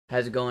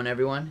How's it going,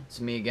 everyone?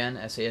 It's me again,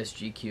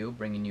 SASGQ,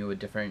 bringing you a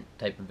different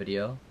type of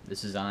video.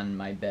 This is on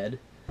my bed.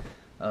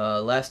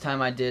 Last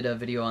time I did a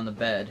video on the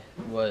bed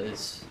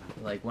was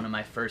like one of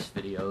my first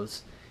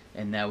videos,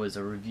 and that was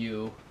a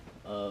review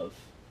of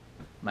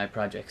my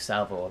project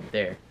Salvo up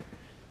there.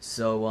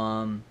 So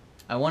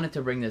I wanted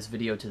to bring this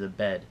video to the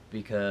bed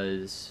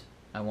because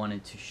I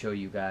wanted to show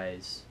you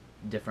guys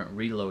different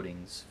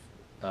reloadings,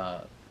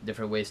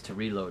 different ways to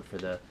reload for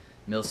the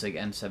Milsig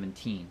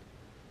M17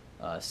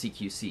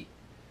 CQC.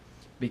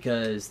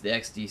 Because the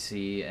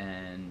XDC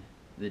and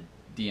the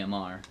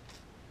DMR,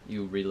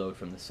 you reload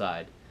from the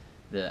side.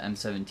 The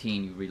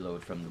M17, you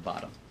reload from the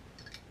bottom.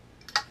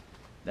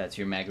 That's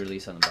your mag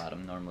release on the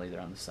bottom. Normally they're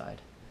on the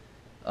side.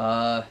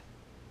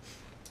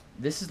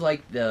 This is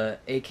like the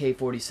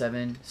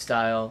AK-47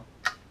 style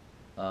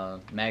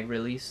mag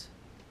release.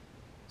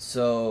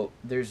 So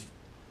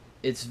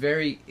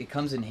it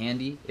comes in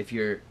handy if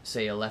you're,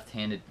 say, a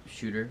left-handed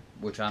shooter,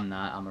 which I'm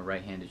not. I'm a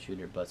right-handed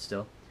shooter, but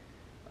still.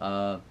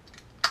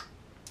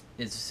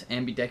 It's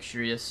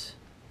ambidextrous,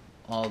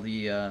 all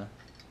the,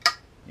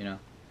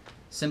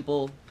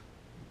 simple,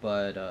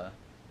 but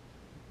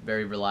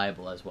very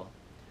reliable as well.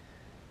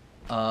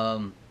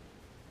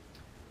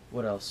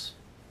 What else?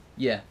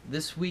 Yeah,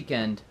 this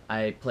weekend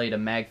I played a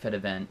MagFed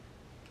event,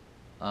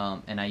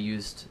 and I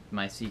used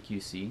my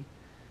CQC.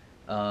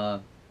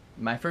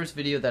 My first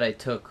video that I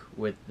took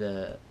with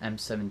the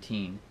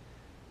M17,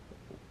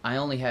 I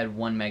only had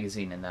one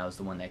magazine, and that was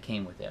the one that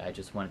came with it. I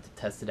just wanted to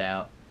test it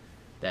out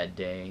that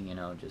day,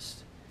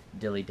 just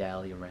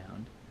dilly-dally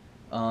around.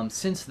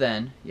 Since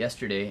then,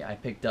 yesterday, I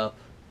picked up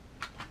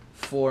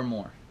 4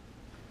 more.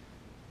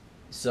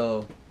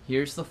 So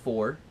here's the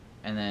 4,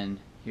 and then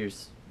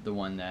here's the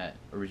one that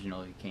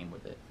originally came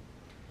with it.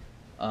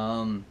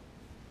 I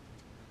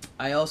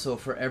also,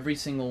 for every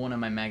single one of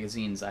my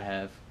magazines, I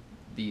have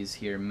these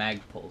here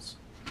mag pulls.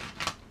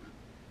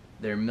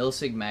 They're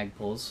Milsig mag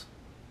pulls,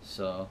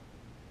 so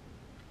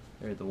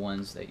they're the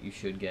ones that you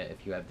should get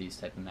if you have these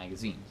type of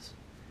magazines.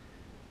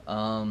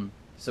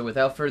 So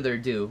without further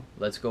ado,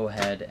 let's go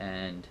ahead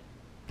and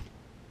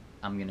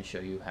I'm going to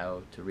show you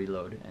how to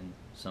reload and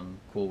some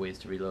cool ways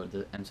to reload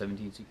the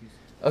M17 CQC.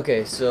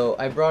 Okay, so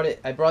I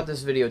brought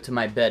this video to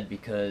my bed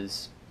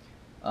because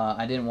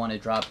I didn't want to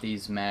drop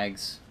these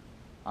mags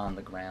on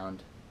the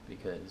ground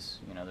because,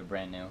 they're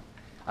brand new.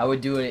 I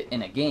would do it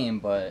in a game,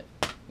 but,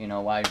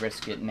 why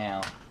risk it now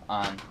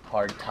on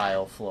hard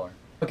tile floor?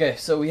 Okay,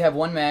 so we have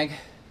one mag.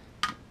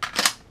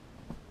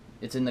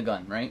 It's in the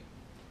gun, right?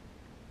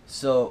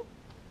 So,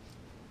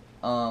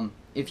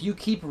 if you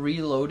keep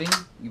reloading,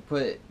 you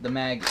put the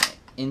mag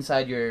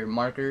inside your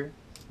marker,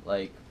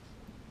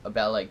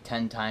 about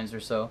 10 times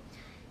or so,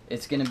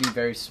 it's going to be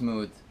very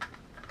smooth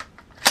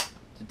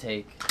to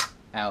take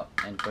out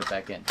and put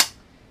back in.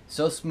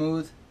 So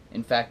smooth,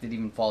 in fact, it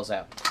even falls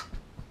out.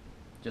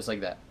 Just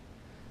like that.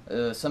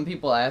 Some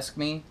people ask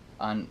me,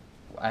 I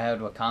had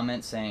a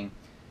comment saying,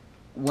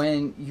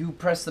 when you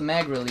press the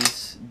mag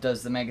release,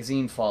 does the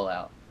magazine fall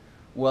out?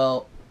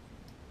 Well,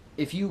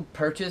 if you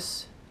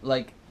purchase,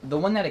 the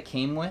one that it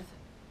came with,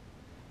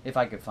 if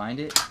I could find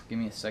it, give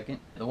me a second.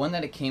 The one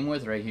that it came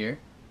with right here,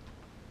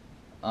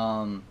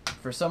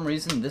 for some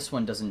reason this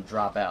one doesn't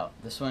drop out.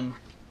 This one,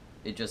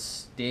 it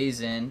just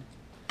stays in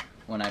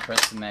when I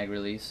press the mag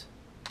release.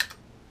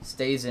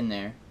 Stays in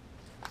there.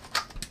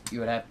 You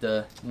would have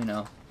to,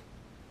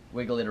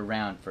 wiggle it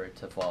around for it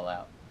to fall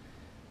out.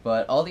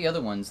 But all the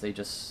other ones, they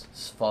just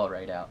fall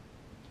right out.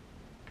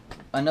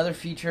 Another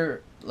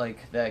feature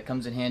that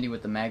comes in handy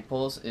with the mag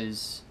pulls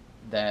is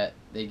that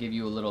they give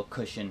you a little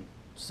cushion,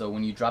 so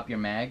when you drop your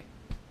mag,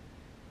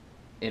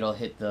 it'll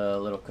hit the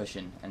little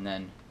cushion and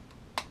then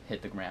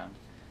hit the ground,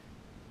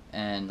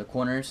 and the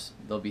corners,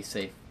 they'll be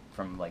safe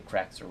from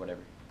cracks or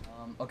whatever.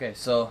 Okay,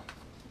 so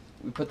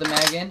we put the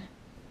mag in.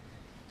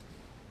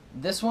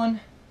 This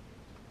one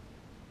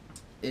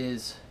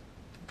is,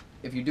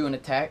 if you're doing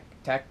a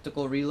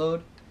tactical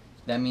reload,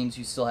 that means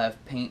you still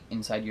have paint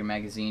inside your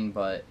magazine,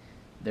 but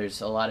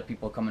there's a lot of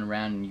people coming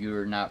around and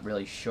you're not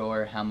really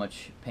sure how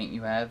much paint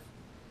you have,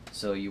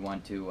 so you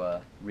want to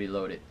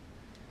reload it.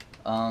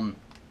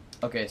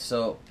 Okay,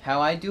 so how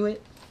I do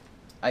it,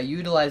 I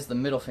utilize the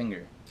middle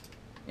finger.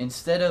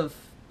 Instead of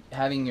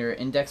having your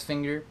index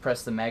finger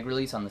press the mag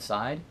release on the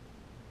side,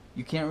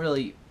 you can't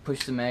really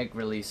push the mag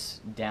release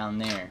down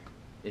there.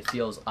 It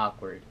feels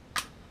awkward.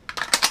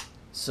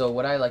 So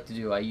what I like to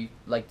do, I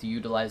like to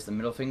utilize the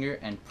middle finger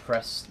and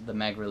press the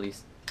mag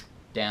release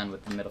down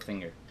with the middle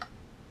finger.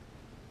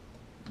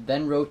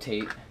 Then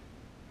rotate,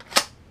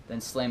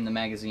 then slam the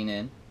magazine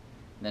in,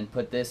 then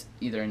put this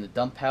either in the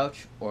dump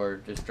pouch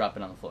or just drop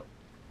it on the floor.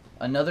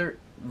 Another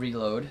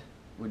reload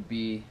would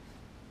be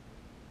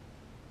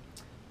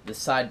the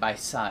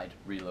side-by-side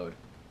reload.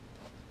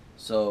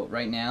 So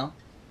right now,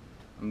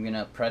 I'm going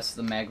to press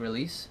the mag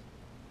release,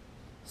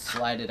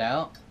 slide it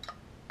out,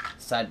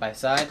 side by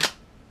side,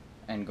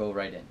 and go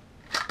right in.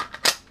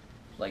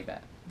 Like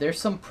that. There's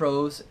some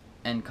pros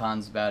and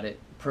cons about it.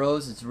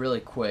 Pros, it's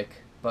really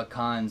quick, but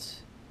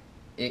cons,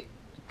 it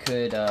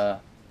could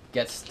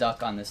get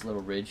stuck on this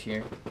little ridge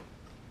here.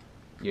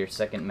 your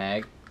second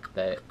mag,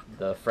 that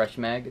the fresh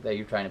mag that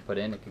you're trying to put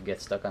in, it could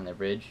get stuck on the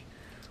ridge,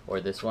 or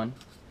this one,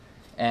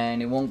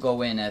 and it won't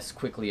go in as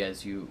quickly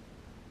as you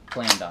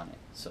planned on it.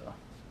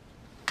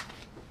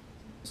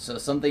 So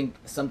something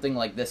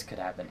like this could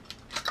happen,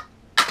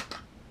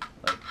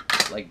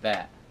 like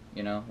that,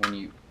 you know, when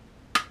you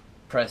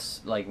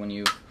press, like when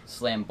you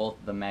slam both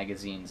the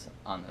magazines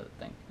on the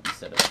thing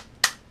instead of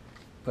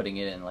putting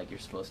it in like you're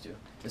supposed to.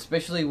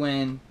 Especially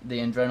when the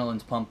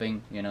adrenaline's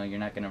pumping, you know, you're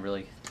not gonna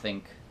really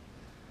think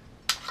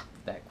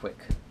that quick.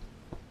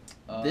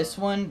 This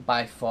one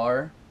by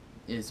far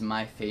is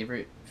my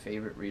favorite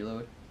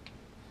reload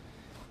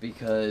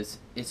because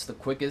it's the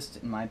quickest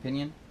in my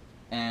opinion,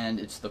 and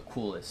it's the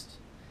coolest.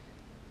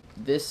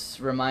 This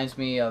reminds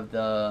me of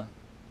the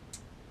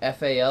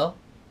FAL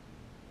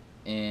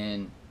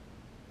in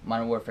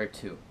Modern Warfare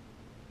 2.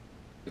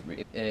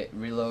 It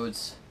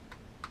reloads.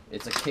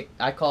 It's a kick.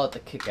 I call it the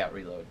kick-out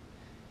reload.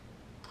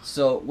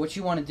 So what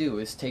you want to do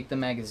is take the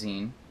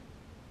magazine,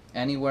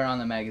 anywhere on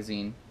the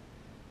magazine.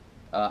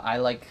 I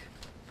like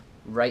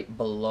right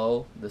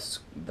below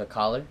the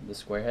collar, the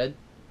square head.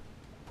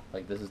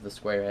 Like this is the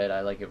square head.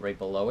 I like it right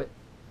below it.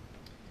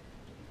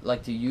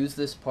 Like to use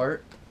this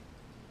part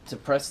to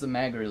press the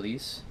mag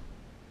release,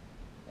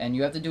 and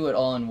you have to do it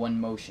all in one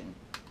motion.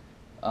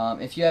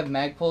 If you have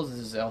mag pulls, this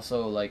is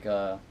also like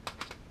a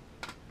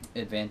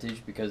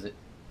advantage because it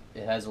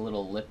has a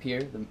little lip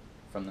here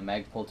from the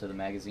mag pull to the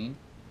magazine.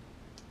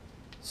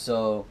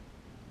 So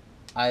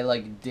I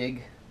like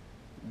dig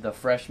the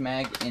fresh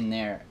mag in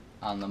there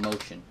on the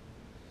motion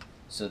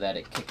so that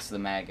it kicks the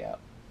mag out.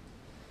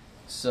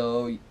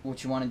 So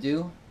what you want to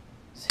do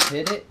is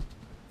hit it,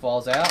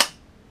 falls out,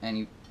 and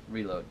you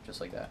reload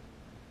just like that.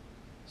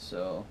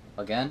 So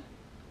again,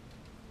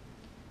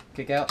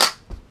 kick out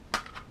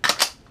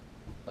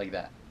like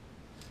that.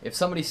 If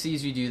somebody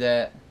sees you do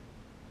that,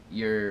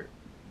 they're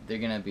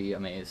gonna be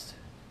amazed,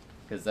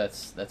 because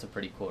that's a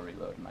pretty cool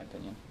reload in my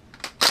opinion.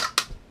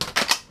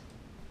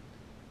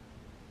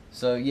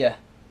 So yeah,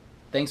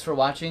 thanks for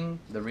watching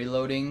the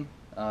reloading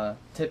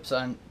tips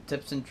and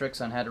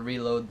tricks on how to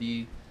reload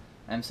the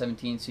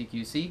M17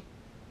 CQC.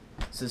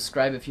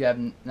 Subscribe if you have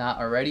not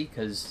already,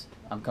 because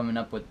I'm coming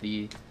up with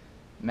the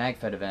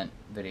MagFed event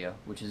video,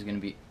 which is going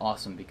to be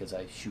awesome because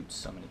I shoot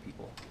so many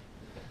people.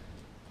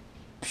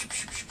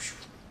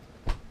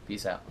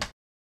 Peace out.